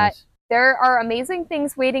 all that. Nice. There are amazing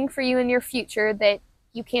things waiting for you in your future that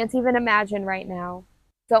you can't even imagine right now.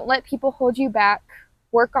 Don't let people hold you back.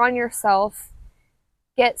 Work on yourself.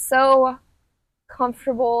 Get so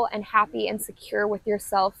comfortable and happy and secure with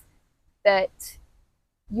yourself that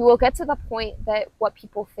you will get to the point that what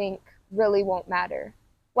people think really won't matter.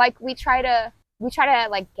 Like we try to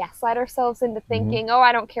like gaslight ourselves into thinking, oh,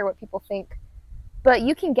 I don't care what people think. But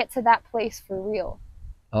you can get to that place for real.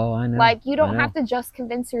 Oh, I know. Like you don't have to just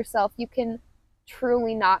convince yourself. You can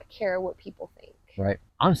truly not care what people think. Right.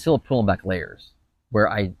 I'm still pulling back layers where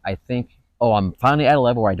I think, oh, I'm finally at a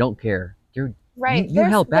level where I don't care. Right. You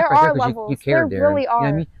held back right there because you cared, there Darryn. really are. You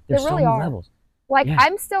know what I mean? There's there really so many are. levels. Like Yeah.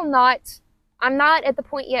 I'm not at the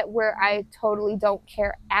point yet where I totally don't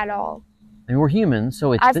care at all. I mean, we're humans,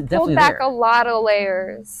 so it's I've definitely pulled back there. a lot of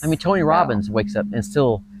layers. I mean, Tony Robbins wakes up and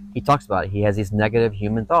still, he talks about it. He has these negative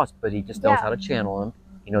human thoughts, but he just knows how to channel them.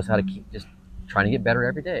 He knows how to keep just trying to get better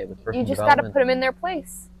every day with personal You just got to development. put them in their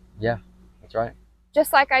place. Yeah, that's right.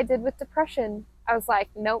 Just like I did with depression. I was like,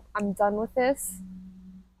 nope, I'm done with this.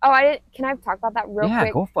 Oh, can I talk about that real quick?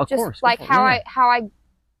 Yeah, go for it. Of course. Like how I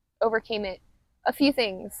overcame it. A few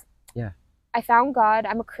things. Yeah. I found God.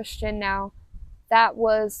 I'm a Christian now. That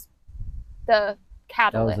was the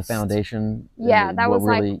catalyst. That was the foundation. Yeah, that was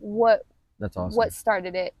really, like what. That's awesome. What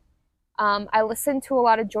started it? I listened to a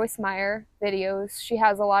lot of Joyce Meyer videos. She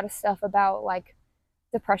has a lot of stuff about like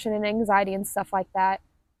depression and anxiety and stuff like that.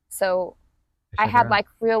 So I had like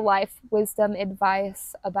real life wisdom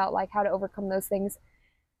advice about like how to overcome those things.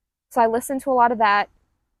 So I listened to a lot of that.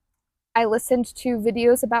 I listened to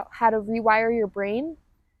videos about how to rewire your brain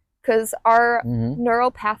because our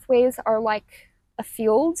neural pathways are like a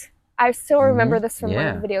field. I still remember this from one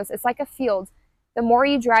of the videos. It's like a field. The more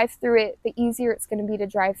you drive through it, the easier it's going to be to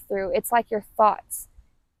drive through. It's like your thoughts.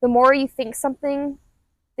 The more you think something,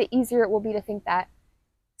 the easier it will be to think that.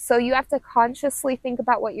 So you have to consciously think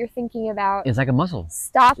about what you're thinking about. It's like a muscle.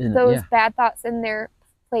 Stop those bad thoughts in their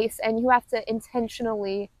place, and you have to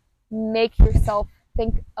intentionally make yourself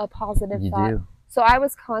think a positive thought. Do. So I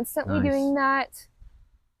was constantly doing that.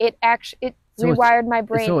 It rewired my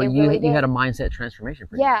brain. So it really did. You had a mindset transformation.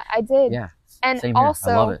 Yeah, I did. Yeah. And same here. also,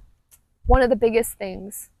 I love it. One of the biggest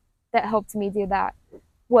things that helped me do that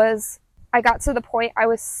was I got to the point I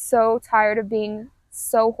was so tired of being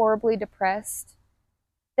so horribly depressed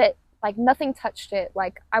that like nothing touched it.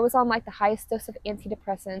 Like I was on like the highest dose of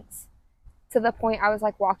antidepressants to the point I was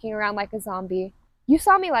like walking around like a zombie. You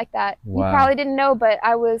saw me like that. Wow. You probably didn't know, but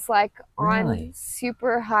I was like Really? on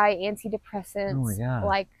super high antidepressants. Oh my God.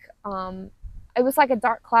 Like it was like a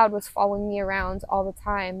dark cloud was following me around all the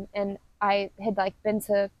time, and I had like been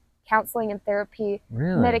to counseling and therapy,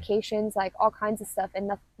 medications, like all kinds of stuff, and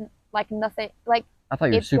nothing. Like I thought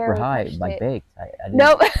you were super high, like baked. I didn't.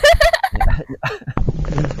 No.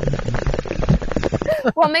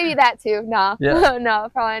 Well, maybe that too. No, no,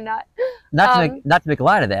 probably not. Not to make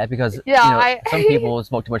light of that, because some people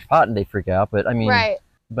smoke too much pot and they freak out. But I mean,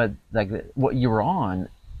 but like what you were on,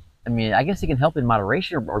 I mean, I guess it can help in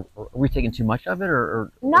moderation. Or were we taking too much of it,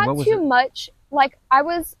 or not too much? Like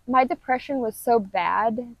my depression was so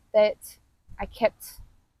bad that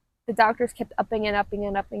the doctors kept upping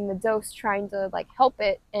the dose, trying to like help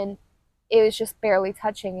it, and it was just barely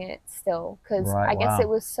touching it still, because I guess it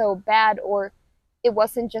was so bad, or it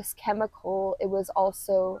wasn't just chemical, it was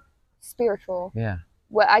also spiritual. Yeah.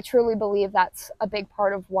 What I truly believe that's a big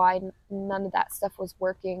part of why none of that stuff was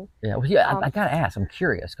working. Yeah, well, yeah, I gotta ask. I'm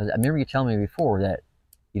curious because I remember you telling me before that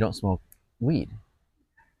you don't smoke weed.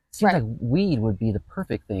 Seems like weed would be the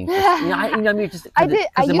perfect thing. I mean, just I did.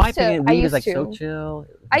 I in used my to. opinion, weed is like so chill.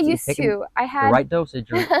 I used to. I had the right dosage.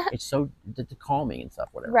 It's so calming and stuff.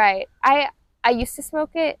 Whatever. Right. I used to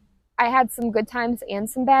smoke it. I had some good times and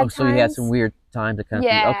some bad times. So you had some weird times to kind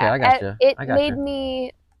of. Yeah. Okay, I got you. It made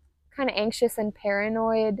me kind of anxious and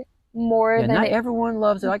paranoid more than. Not everyone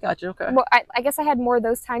loves it. I got you. Okay. Well, I guess I had more of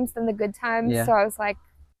those times than the good times. Yeah. So I was like,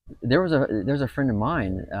 There's a friend of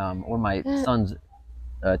mine, one of my son's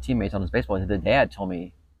teammates on his baseball. The dad told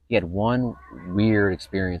me he had one weird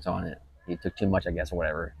experience on it. He took too much, I guess, or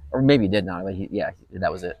whatever, or maybe he did not. But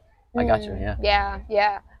that was it. I got you. Yeah.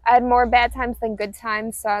 Yeah. I had more bad times than good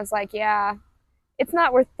times, so I was like, yeah, it's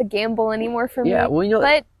not worth the gamble anymore for me. Yeah. Well, you know,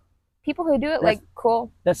 but people who do it, like,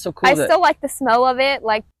 cool. That's so cool. I still like the smell of it.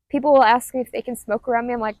 Like, people will ask me if they can smoke around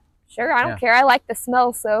me. I'm like, sure, I don't care. I like the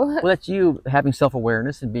smell. So. Well, that's you having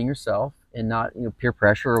self-awareness and being yourself, and not peer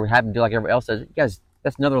pressure or having to do like everybody else does. You guys,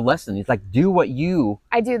 that's another lesson. It's like, do what you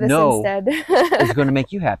I do this know instead. is going to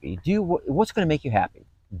make you happy. Do what's going to make you happy.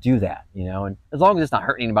 Do that, and as long as it's not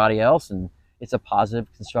hurting anybody else, and it's a positive,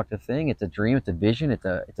 constructive thing. It's a dream. It's a vision. It's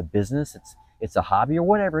a business. It's a hobby or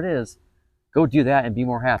whatever it is. Go do that and be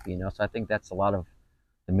more happy. So I think that's a lot of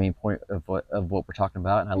the main point of what we're talking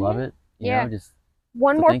about, and I love it. Just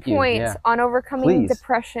one more point on overcoming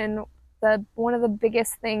depression. One of the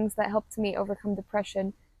biggest things that helped me overcome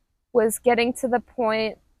depression was getting to the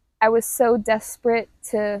point I was so desperate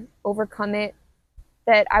to overcome it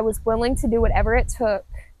that I was willing to do whatever it took.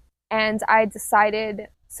 And I decided,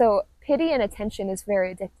 so pity and attention is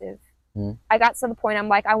very addictive. I got to the point I'm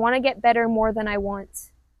like, I want to get better more than I want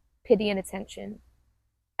pity and attention.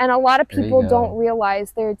 And a lot of people don't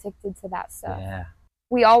realize they're addicted to that stuff. Yeah.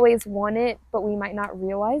 We always want it, but we might not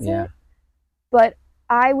realize it. But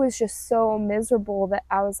I was just so miserable that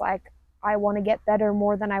I was like, I want to get better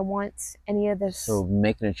more than I want any of this. So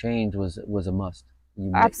making a change was a must.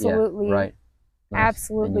 Absolutely. Right. Nice.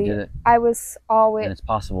 Absolutely. And you did it. I was always. And it's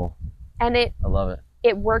possible. And I love it.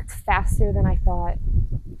 It worked faster than I thought.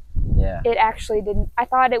 Yeah. It actually didn't. I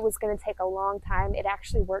thought it was going to take a long time. It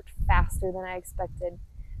actually worked faster than I expected.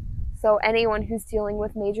 So anyone who's dealing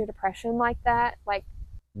with major depression like that, like,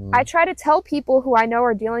 I try to tell people who I know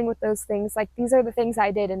are dealing with those things, like, these are the things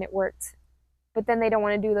I did and it worked. But then they don't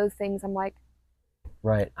want to do those things. I'm like,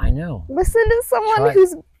 right, I know. Listen to someone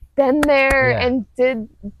who's been there and did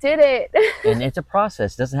it. And it's a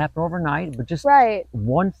process. It doesn't happen overnight, but just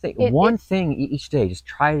one thing, thing each day. Just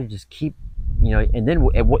try to just keep, and then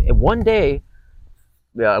one day,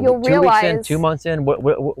 you'll 2 realize, weeks in, 2 months in,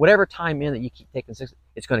 whatever time in that you keep taking,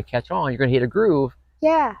 it's going to catch on. You're going to hit a groove.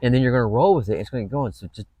 Yeah. And then you're going to roll with it. It's going to go. And so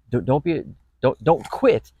just don't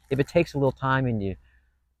quit. If it takes a little time and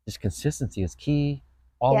just consistency is key.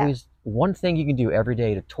 Always one thing you can do every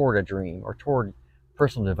day toward a dream or toward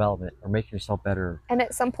personal development or making yourself better. And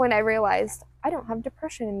at some point I realized I don't have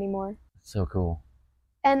depression anymore. So cool.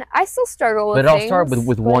 And I still struggle with things. But it all started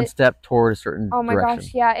with one step toward a certain direction. Oh my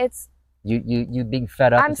gosh, yeah, it's... You being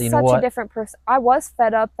fed up and saying, I'm such a different person. I was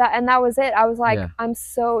fed up, and that was it. I was like, I'm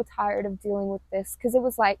so tired of dealing with this. Because it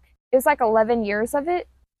was like 11 years of it,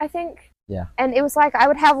 I think. Yeah. And it was like I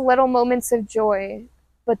would have little moments of joy,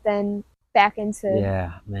 but then back into...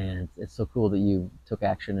 Yeah, man. It's so cool that you took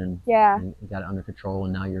action and got it under control,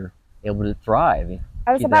 and now you're able to thrive.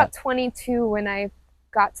 I was about 22 when I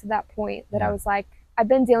got to that point that I was like, I've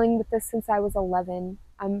been dealing with this since I was 11.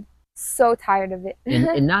 I'm so tired of it.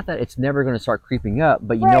 and not that it's never going to start creeping up,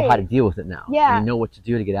 but you know how to deal with it now. Yeah. And you know what to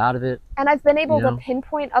do to get out of it. And I've been able to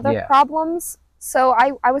pinpoint other problems. So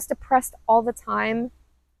I was depressed all the time.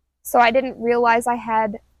 So I didn't realize I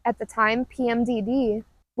had, at the time, PMDD,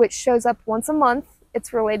 which shows up once a month.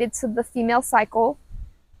 It's related to the female cycle.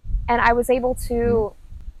 And I was able to,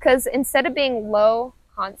 because instead of being low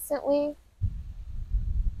constantly,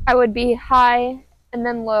 I would be high and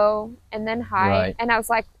then low and then high. Right. And I was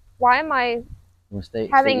like, why am I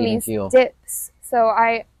having these dips? So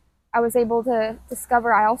I was able to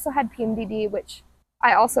discover I also had PMDD, which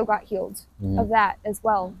I also got healed of that as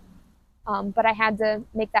well. But I had to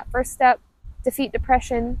make that first step, defeat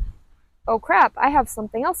depression. Oh crap, I have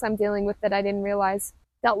something else I'm dealing with that I didn't realize.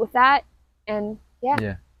 Dealt with that, and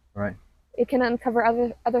yeah, right. It can uncover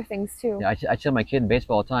other things too. Yeah, I tell my kid in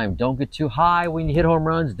baseball all the time, don't get too high when you hit home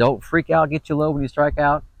runs. Don't freak out, get too low when you strike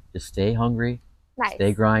out. Just stay hungry. Nice.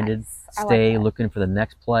 Stay grinded. Nice. Stay looking for the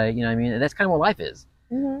next play. You know what I mean? And that's kind of what life is.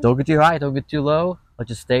 Don't get too high. Don't get too low. Let's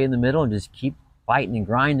just stay in the middle and just keep fighting and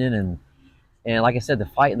grinding. And like I said, the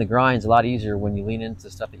fight and the grind is a lot easier when you lean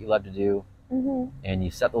into stuff that you love to do. And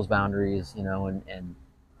you set those boundaries, and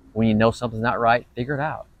when you know something's not right, figure it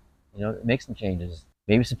out. Make some changes.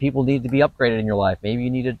 Maybe some people need to be upgraded in your life. Maybe you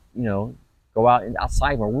need to, go out and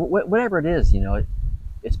outside more. Whatever it is,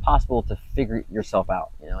 it's possible to figure yourself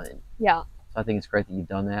out. Yeah. So I think it's great that you've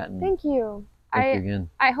done that. And thank you. Thank you again.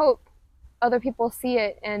 I hope other people see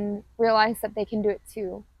it and realize that they can do it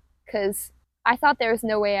too. Because I thought there was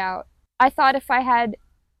no way out. I thought if I had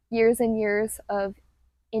years and years of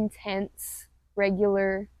intense,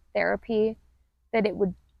 regular therapy, that it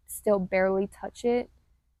would still barely touch it.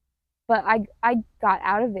 but I got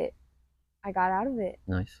out of it. I got out of it.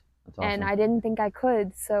 Nice. That's awesome. And I didn't think I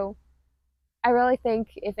could. So I really think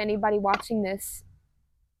if anybody watching this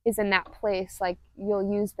is in that place, like,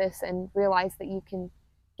 you'll use this and realize that you can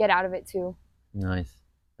get out of it too. Nice.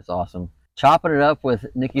 That's awesome. Chopping it up with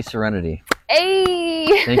Nikki Serenity. Hey!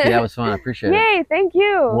 Thank you. That was fun. I appreciate it. Yay! Thank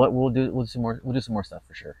you. We'll do some more stuff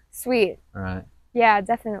for sure. Sweet. All right. Yeah,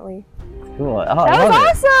 definitely. Cool. Oh, that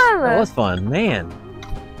was awesome. That was fun, man.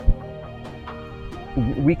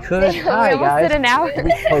 We could. Hi almost guys. did an hour.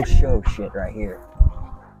 We post show shit right here.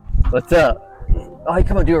 What's up? Oh, hey,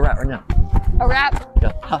 come on, do a rap right now. A rap?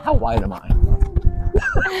 Yeah. How wide am I?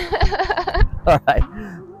 All right.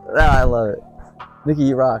 I love it. Nikki,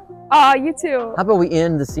 you rock. Oh, you too. How about we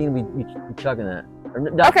end the scene we chugging that? Or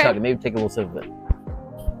not Okay. chugging, maybe take a little sip of it.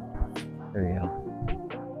 There you go.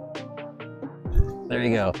 There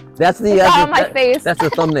you go. That's the It's all on my face. That's the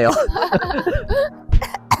thumbnail.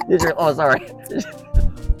 Oh, sorry.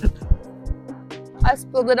 I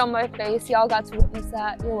spilled it on my face. Y'all got to witness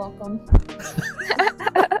that. You're welcome.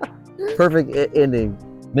 Perfect ending.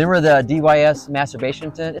 Remember the DYS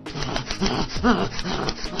masturbation tent?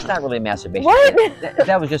 It's not really a masturbation What? tent.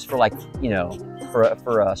 That was just for, like, you know,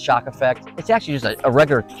 for a shock effect. It's actually just a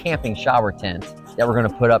regular camping shower tent that we're going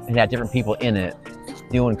to put up and have different people in it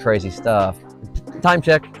doing crazy stuff. Time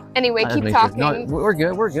check. Anyway, keep Sure. talking. No, we're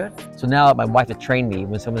good. We're good. So now my wife has trained me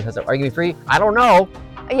when someone says, "Are you gonna be free?" I don't know.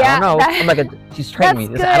 Yeah. I don't know. I'm like, she's trained me.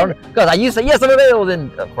 That's I don't know. Because I used to say, yes, I'm available.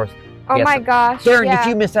 Then, of course. Oh yes. my gosh. Darryn, yeah. if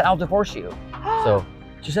you miss that, I'll divorce you. So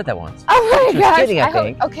she said that once. Oh my She was gosh. kidding, I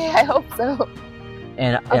think. Okay, I hope so.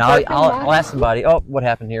 And broken I'll ask somebody. Oh, what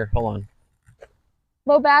happened here? Hold on.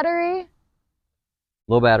 Low battery.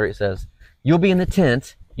 Low battery. It says you'll be in the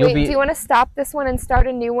tent. Wait, do you want to stop this one and start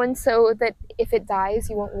a new one so that if it dies,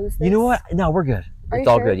 you won't lose this? You know what? No, we're good. Are It's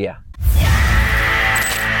you all sure? good. Yeah.